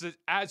it's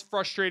as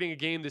frustrating a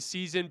game this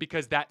season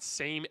because that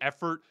same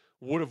effort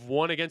would have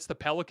won against the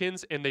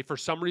Pelicans, and they for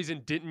some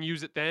reason didn't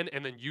use it then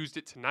and then used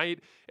it tonight.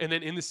 And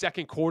then in the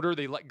second quarter,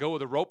 they let go of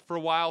the rope for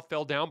a while,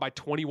 fell down by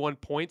 21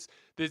 points.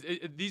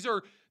 These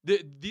are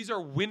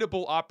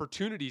winnable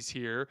opportunities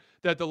here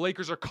that the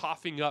Lakers are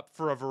coughing up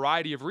for a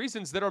variety of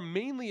reasons that are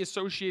mainly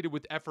associated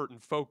with effort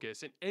and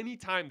focus. And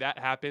anytime that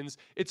happens,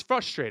 it's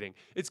frustrating.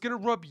 It's going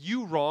to rub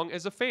you wrong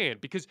as a fan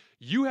because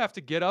you have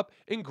to get up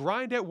and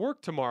grind at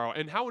work tomorrow.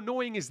 And how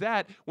annoying is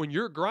that when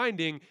you're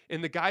grinding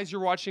and the guys you're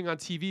watching on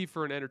TV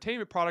for an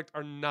entertainment product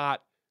are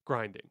not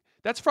grinding?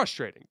 That's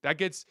frustrating. That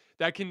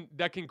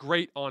can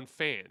grate on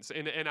fans.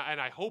 And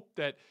I hope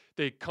that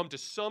they come to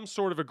some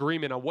sort of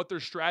agreement on what their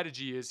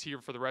strategy is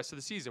here for the rest of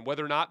the season,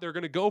 whether or not they're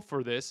going to go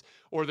for this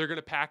or they're going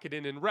to pack it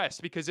in and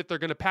rest. Because if they're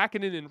going to pack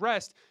it in and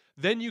rest,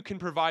 then you can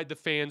provide the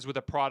fans with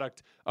a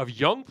product of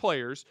young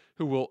players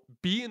who will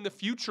be in the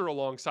future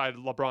alongside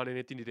LeBron and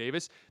Anthony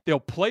Davis. They'll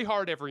play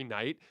hard every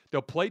night.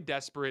 They'll play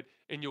desperate,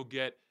 and you'll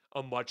get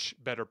a much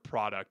better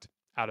product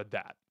out of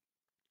that.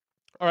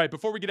 All right,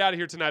 before we get out of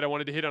here tonight, I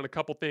wanted to hit on a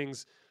couple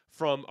things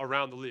from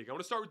around the league. I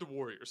want to start with the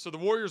Warriors. So the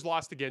Warriors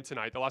lost again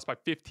tonight. They lost by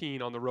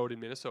 15 on the road in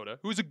Minnesota,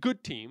 who is a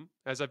good team,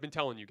 as I've been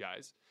telling you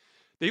guys.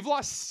 They've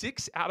lost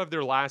 6 out of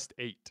their last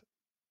 8.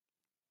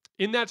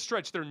 In that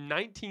stretch, they're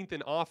 19th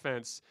in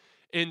offense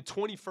and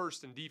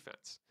 21st in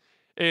defense.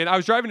 And I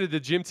was driving to the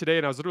gym today,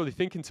 and I was literally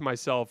thinking to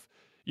myself,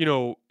 you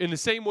know, in the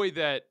same way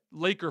that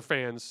Laker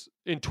fans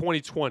in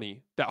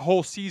 2020, that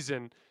whole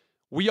season,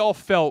 we all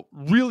felt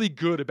really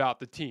good about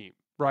the team.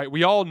 Right?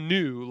 We all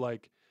knew,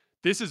 like,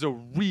 this is a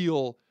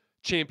real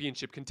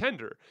championship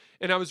contender.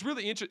 And I was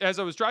really interested, as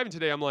I was driving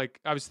today,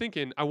 I was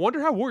thinking, I wonder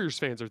how Warriors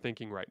fans are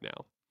thinking right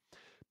now.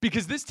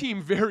 Because this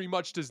team very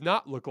much does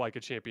not look like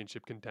a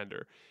championship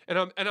contender. And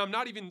I'm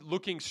not even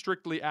looking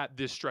strictly at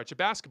this stretch of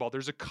basketball.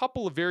 There's a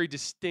couple of very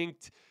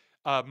distinct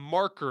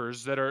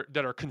markers that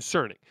are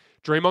concerning.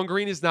 Draymond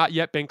Green has not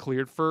yet been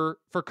cleared for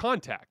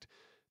contact.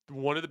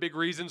 One of the big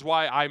reasons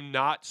why I'm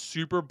not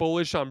super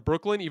bullish on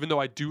Brooklyn, even though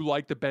I do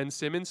like the Ben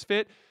Simmons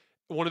fit,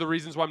 one of the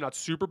reasons why I'm not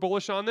super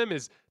bullish on them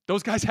is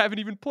those guys haven't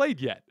even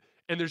played yet.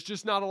 And there's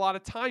just not a lot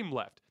of time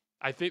left.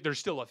 I think there's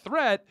still a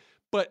threat,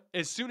 but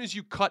as soon as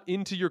you cut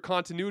into your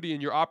continuity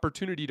and your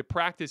opportunity to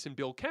practice and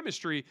build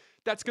chemistry,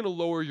 that's going to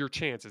lower your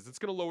chances. It's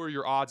going to lower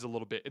your odds a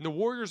little bit. And the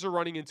Warriors are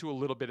running into a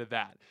little bit of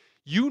that.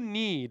 You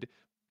need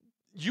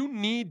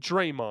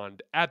Draymond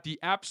at the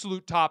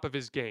absolute top of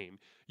his game.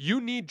 You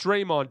need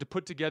Draymond to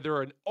put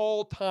together an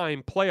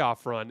all-time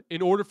playoff run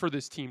in order for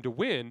this team to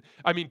win.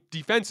 I mean,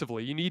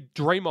 defensively, you need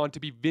Draymond to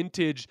be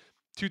vintage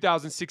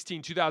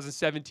 2016,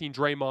 2017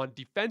 Draymond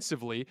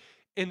defensively,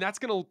 and that's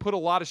going to put a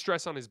lot of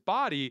stress on his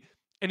body,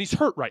 and he's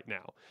hurt right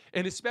now.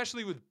 And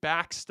especially with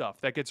back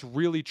stuff, that gets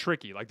really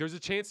tricky. Like, there's a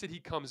chance that he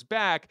comes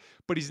back,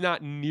 but he's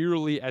not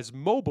nearly as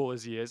mobile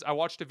as he is. I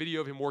watched a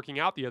video of him working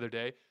out the other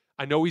day.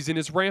 I know he's in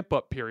his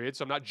ramp-up period,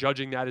 so I'm not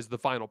judging that as the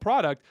final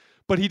product,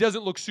 but he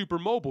doesn't look super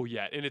mobile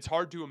yet, and it's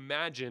hard to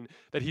imagine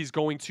that he's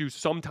going to,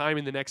 sometime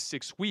in the next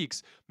 6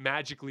 weeks,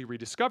 magically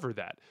rediscover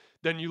that.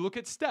 Then you look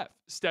at Steph.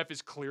 Steph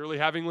is clearly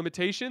having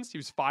limitations. He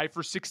was 5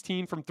 for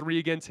 16 from 3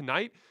 again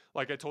tonight.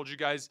 Like I told you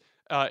guys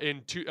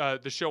the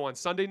show on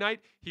Sunday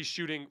night, he's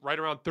shooting right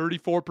around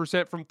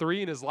 34% from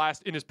three in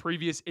his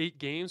previous 8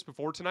 games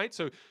before tonight.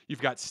 So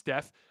you've got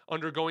Steph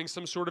undergoing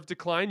some sort of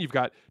decline. You've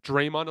got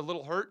Draymond a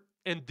little hurt.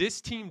 And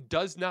this team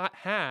does not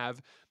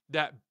have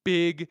that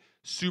big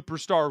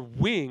superstar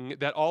wing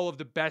that all of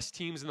the best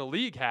teams in the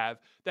league have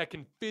that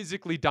can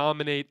physically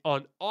dominate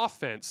on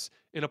offense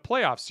in a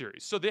playoff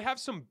series. So they have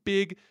some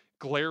big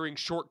glaring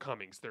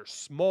shortcomings. They're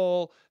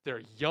small,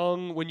 they're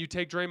young when you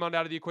take Draymond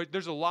out of the equation.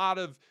 There's a lot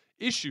of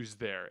issues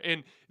there.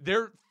 And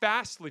they're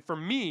for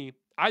me,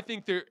 I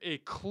think they're a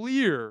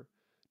clear,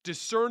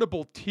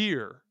 discernible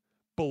tier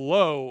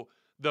below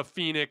the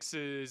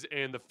Phoenixes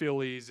and the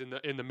Phillies and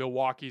the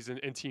Milwaukees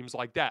and teams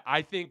like that.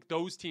 I think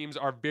those teams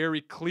are very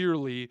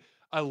clearly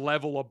a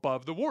level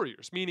above the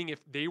Warriors, meaning if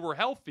they were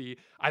healthy,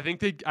 I think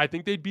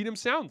they'd beat them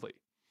soundly.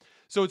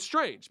 So it's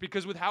strange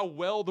because with how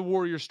well the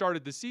Warriors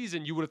started the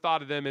season, you would have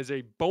thought of them as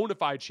a bona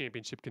fide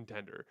championship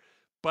contender.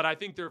 But I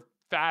think they're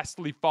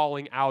fastly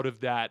falling out of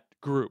that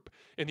group.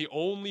 And the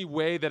only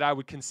way that I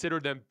would consider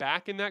them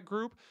back in that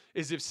group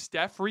is if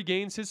Steph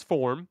regains his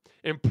form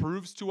and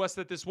proves to us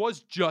that this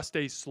was just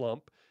a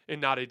slump and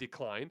not a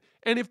decline.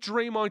 And if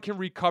Draymond can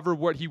recover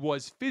what he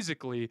was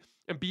physically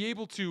and be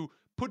able to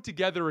put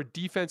together a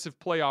defensive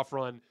playoff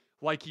run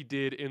like he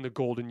did in the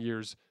golden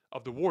years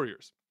of the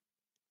Warriors.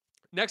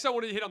 Next, I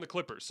wanted to hit on the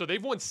Clippers. So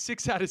they've won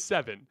 6 out of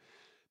 7.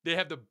 They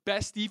have the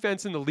best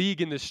defense in the league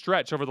in this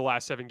stretch over the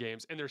last 7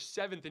 games, and they're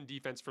 7th in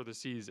defense for the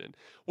season.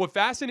 What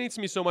fascinates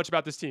me so much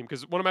about this team,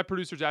 because one of my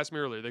producers asked me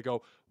earlier, they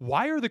go,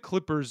 why are the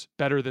Clippers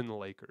better than the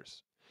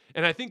Lakers?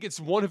 And I think it's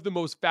one of the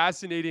most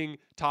fascinating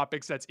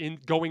topics that's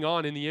going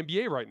on in the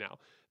NBA right now.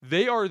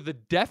 They are the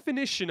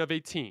definition of a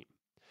team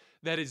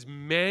that is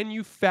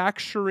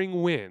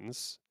manufacturing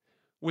wins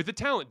with a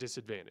talent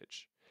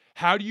disadvantage.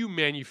 How do you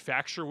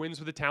manufacture wins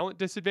with a talent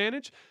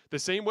disadvantage? The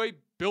same way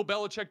Bill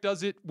Belichick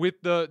does it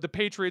with the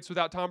Patriots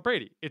without Tom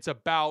Brady. It's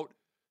about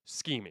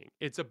scheming.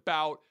 It's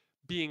about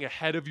being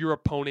ahead of your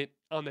opponent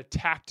on the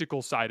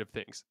tactical side of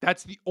things.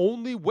 That's the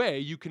only way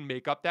you can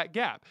make up that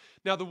gap.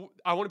 Now,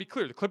 I want to be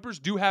clear. The Clippers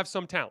do have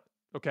some talent.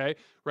 Okay,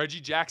 Reggie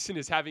Jackson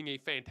is having a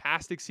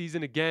fantastic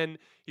season again.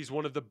 He's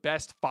one of the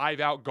best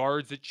 5-out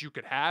guards that you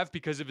could have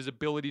because of his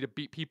ability to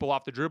beat people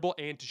off the dribble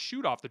and to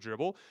shoot off the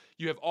dribble.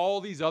 You have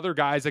all these other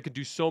guys that can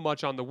do so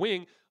much on the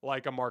wing,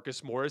 like a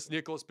Marcus Morris.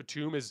 Nicholas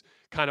Batum has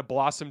kind of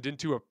blossomed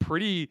into a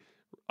pretty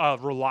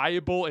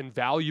reliable and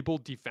valuable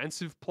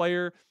defensive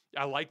player.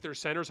 I like their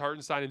centers,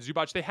 Hartenstein and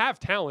Zubac. They have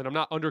talent. I'm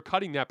not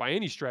undercutting that by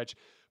any stretch.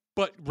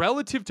 But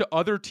relative to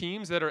other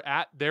teams that are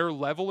at their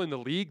level in the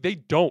league, they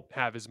don't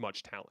have as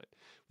much talent.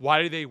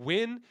 Why do they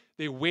win?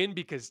 They win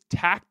because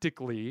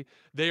tactically,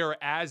 they are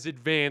as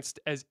advanced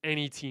as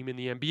any team in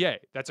the NBA.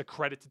 That's a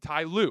credit to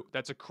Ty Lue.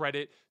 That's a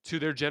credit to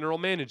their general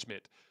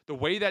management. The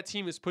way that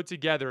team is put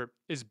together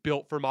is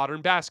built for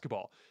modern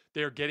basketball.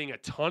 They're getting a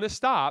ton of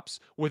stops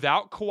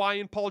without Kawhi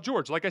and Paul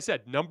George. Like I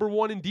said, number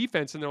 1 in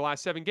defense in their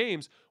last 7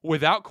 games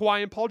without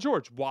Kawhi and Paul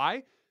George.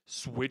 Why?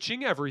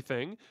 Switching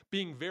everything,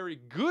 being very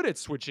good at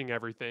switching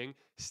everything,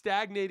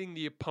 stagnating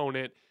the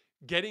opponent,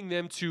 getting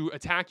them to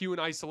attack you in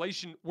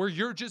isolation where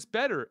you're just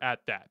better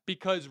at that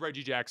because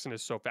Reggie Jackson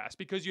is so fast,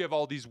 because you have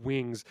all these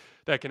wings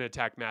that can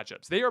attack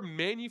matchups. They are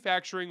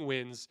manufacturing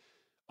wins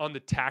on the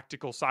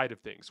tactical side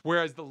of things,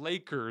 whereas the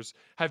Lakers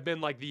have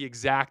been like the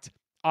exact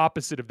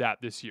opposite of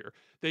that this year.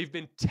 They've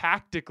been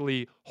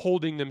tactically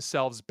holding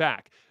themselves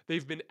back.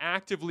 They've been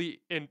actively,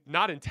 and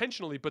not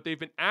intentionally, but they've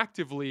been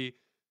actively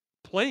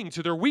playing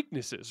to their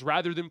weaknesses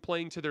rather than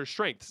playing to their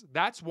strengths.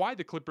 That's why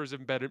the Clippers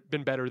have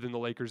been better than the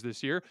Lakers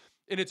this year.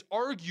 And it's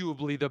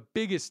arguably the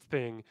biggest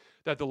thing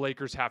that the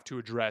Lakers have to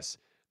address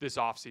this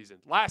offseason.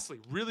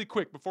 Lastly, really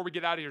quick, before we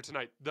get out of here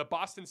tonight, the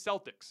Boston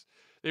Celtics.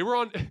 They were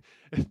on,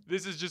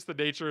 this is just the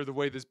nature of the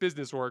way this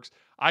business works.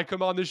 I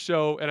come on this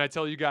show and I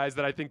tell you guys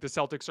that I think the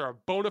Celtics are a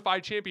bona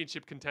fide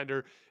championship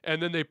contender,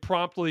 and then they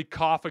promptly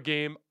cough up a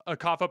game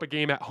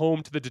at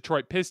home to the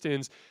Detroit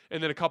Pistons,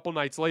 and then a couple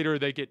nights later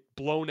they get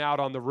blown out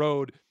on the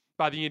road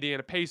by the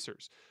Indiana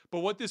Pacers. But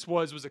what this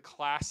was a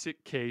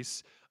classic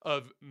case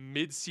of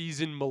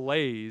midseason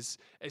malaise,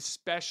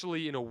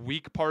 especially in a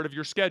weak part of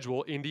your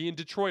schedule. Indy and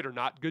Detroit are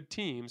not good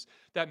teams.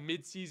 That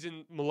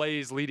midseason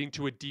malaise leading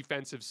to a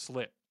defensive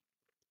slip.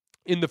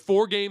 In the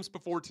 4 games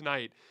before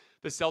tonight,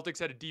 the Celtics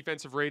had a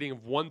defensive rating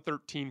of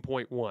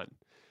 113.1.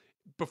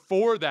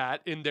 Before that,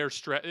 in their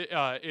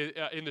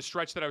in the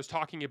stretch that I was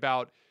talking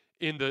about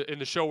in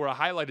the show where I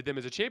highlighted them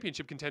as a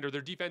championship contender, their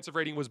defensive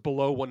rating was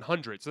below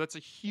 100. So that's a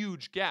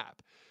huge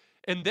gap.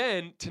 And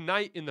then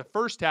tonight in the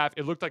first half,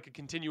 it looked like a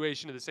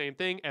continuation of the same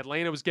thing.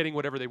 Atlanta was getting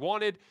whatever they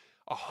wanted.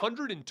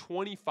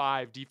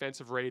 125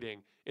 defensive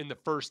rating in the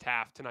first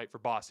half tonight for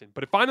Boston.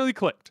 But it finally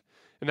clicked.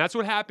 And that's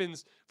what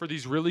happens for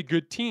these really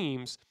good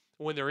teams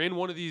when they're in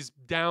one of these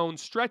down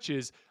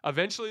stretches.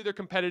 Eventually their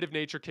competitive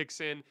nature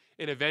kicks in,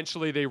 and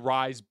eventually they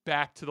rise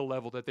back to the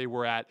level that they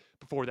were at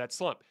before that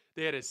slump.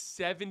 They had a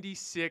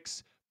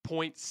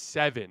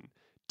 76.7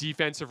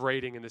 defensive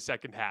rating in the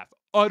second half.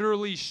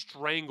 utterly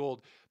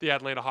strangled the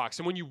Atlanta Hawks.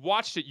 And when you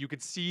watched it, you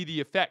could see the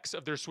effects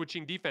of their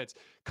switching defense,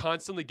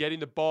 constantly getting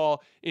the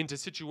ball into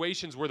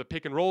situations where the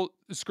pick and roll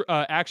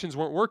actions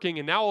weren't working.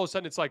 And now all of a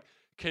sudden it's like,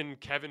 can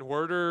Kevin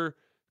Huerter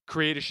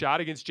create a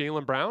shot against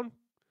Jaylen Brown?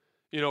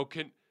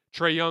 Can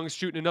Trae Young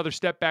shooting another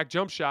step back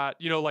jump shot?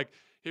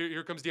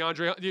 Here comes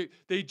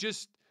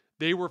DeAndre.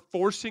 They were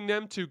forcing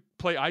them to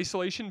play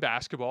isolation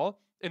basketball,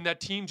 and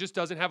that team just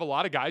doesn't have a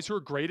lot of guys who are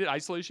great at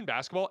isolation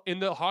basketball,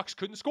 and the Hawks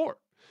couldn't score.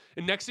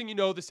 And next thing you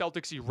know, the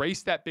Celtics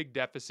erased that big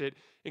deficit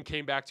and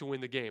came back to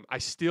win the game. I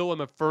still am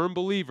a firm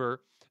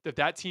believer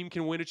that team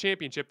can win a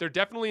championship. They're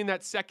definitely in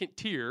that second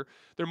tier.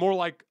 They're more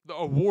like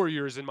a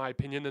Warriors, in my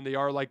opinion, than they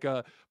are like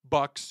a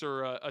Bucks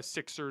or a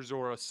Sixers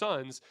or a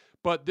Suns.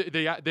 But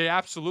they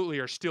absolutely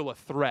are still a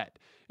threat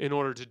in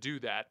order to do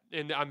that.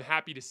 And I'm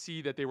happy to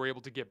see that they were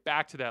able to get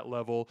back to that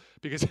level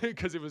because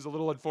it was a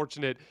little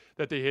unfortunate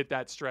that they hit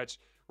that stretch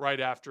right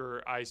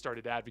after I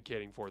started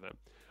advocating for them.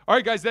 All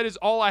right, guys, that is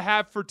all I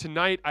have for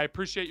tonight. I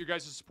appreciate your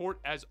guys' support.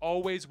 As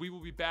always, we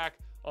will be back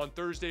on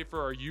Thursday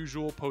for our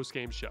usual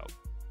post-game show.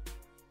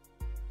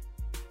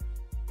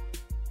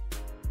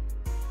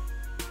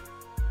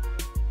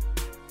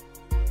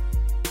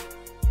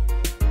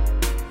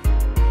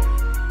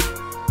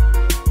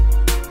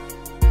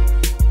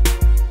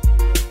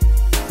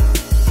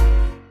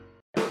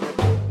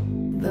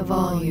 The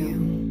volume.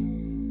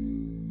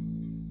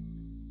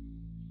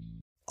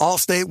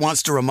 Allstate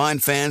wants to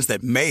remind fans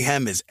that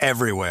mayhem is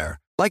everywhere,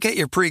 like at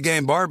your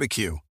pregame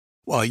barbecue.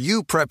 While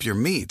you prep your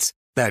meats,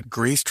 that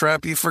grease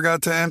trap you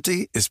forgot to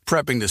empty is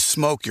prepping to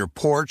smoke your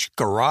porch,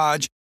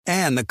 garage,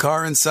 and the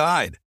car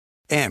inside.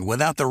 And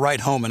without the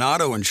right home and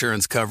auto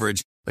insurance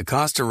coverage, the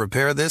cost to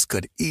repair this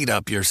could eat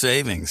up your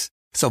savings.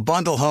 So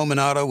bundle home and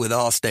auto with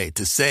Allstate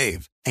to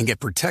save and get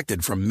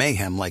protected from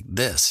mayhem like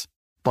this.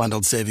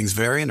 Bundled savings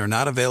vary and are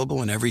not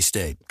available in every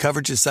state.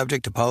 Coverage is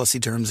subject to policy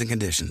terms and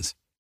conditions.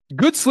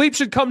 Good sleep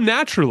should come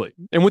naturally.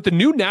 And with the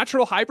new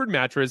Natural Hybrid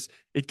mattress,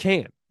 it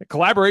can. A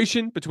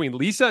collaboration between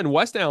Lisa and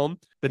West Elm,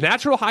 the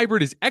Natural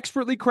Hybrid is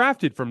expertly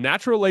crafted from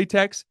natural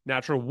latex,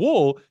 natural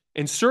wool,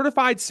 and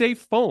certified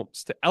safe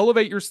foams to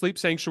elevate your sleep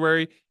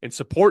sanctuary and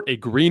support a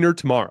greener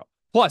tomorrow.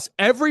 Plus,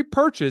 every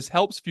purchase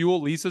helps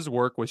fuel Lisa's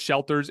work with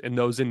shelters and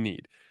those in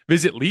need.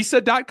 Visit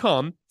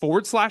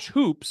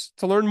lisa.com/hoops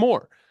to learn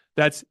more.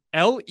 That's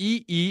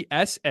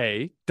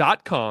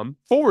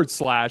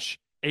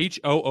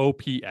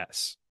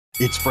LEESA.com/HOOPS.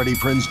 It's Freddie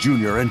Prinze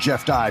Jr. and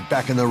Jeff Dye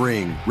back in the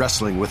ring.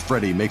 Wrestling with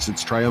Freddie makes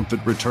its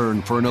triumphant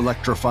return for an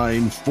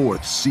electrifying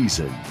 4th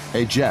season.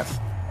 Hey, Jeff,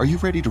 are you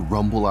ready to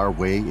rumble our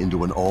way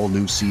into an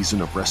all-new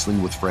season of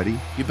Wrestling with Freddie?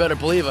 You better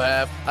believe I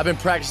have. I've been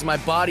practicing my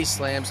body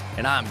slams,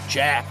 and I'm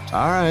jacked.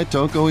 All right,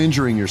 don't go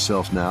injuring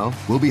yourself now.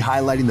 We'll be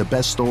highlighting the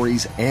best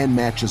stories and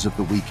matches of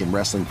the week in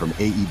wrestling from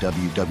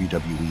AEW,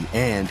 WWE,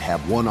 and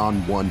have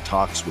one-on-one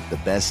talks with the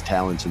best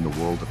talents in the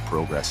world of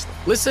pro wrestling.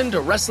 Listen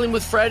to Wrestling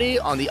with Freddie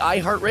on the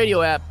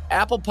iHeartRadio app,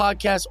 Apple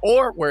Podcasts,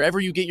 or wherever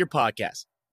you get your podcasts.